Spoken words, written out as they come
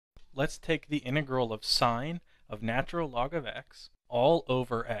let's take the integral of sine of natural log of x all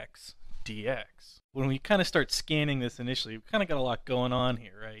over x dx. When we kind of start scanning this initially, we kind of got a lot going on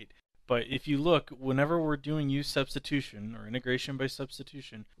here, right? But if you look, whenever we're doing u-substitution or integration by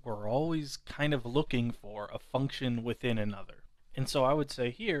substitution, we're always kind of looking for a function within another. And so I would say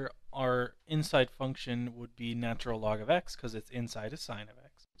here, our inside function would be natural log of x because it's inside a sine of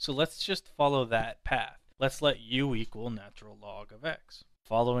x. So let's just follow that path. Let's let u equal natural log of x.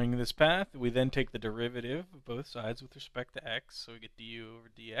 Following this path, we then take the derivative of both sides with respect to x. So we get du over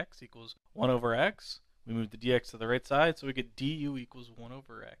dx equals 1 over x. We move the dx to the right side, so we get du equals 1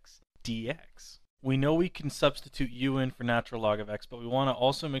 over x dx. We know we can substitute u in for natural log of x, but we want to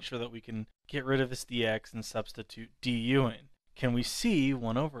also make sure that we can get rid of this dx and substitute du in. Can we see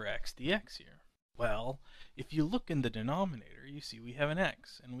 1 over x dx here? Well, if you look in the denominator, you see we have an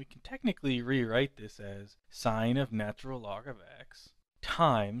x, and we can technically rewrite this as sine of natural log of x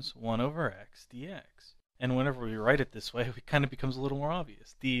times 1 over x dx. And whenever we write it this way, it kind of becomes a little more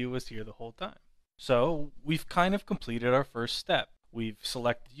obvious. Du was here the whole time. So we've kind of completed our first step. We've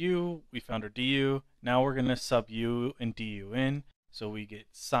selected u, we found our du, now we're going to sub u and du in, so we get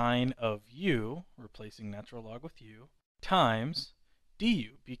sine of u, replacing natural log with u, times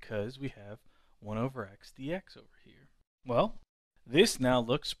du, because we have 1 over x dx over here. Well, this now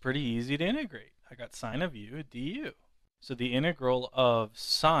looks pretty easy to integrate. I got sine of u du. So the integral of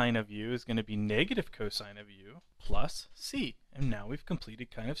sine of u is going to be negative cosine of u plus c. And now we've completed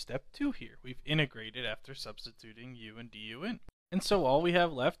kind of step 2 here. We've integrated after substituting u and du in. And so all we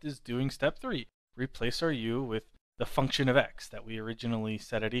have left is doing step 3. Replace our u with the function of x that we originally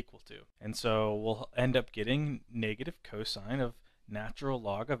set it equal to. And so we'll end up getting negative cosine of natural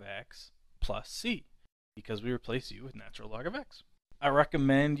log of x plus c, because we replace u with natural log of x. I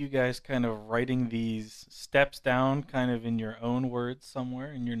recommend you guys kind of writing these steps down kind of in your own words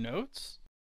somewhere in your notes.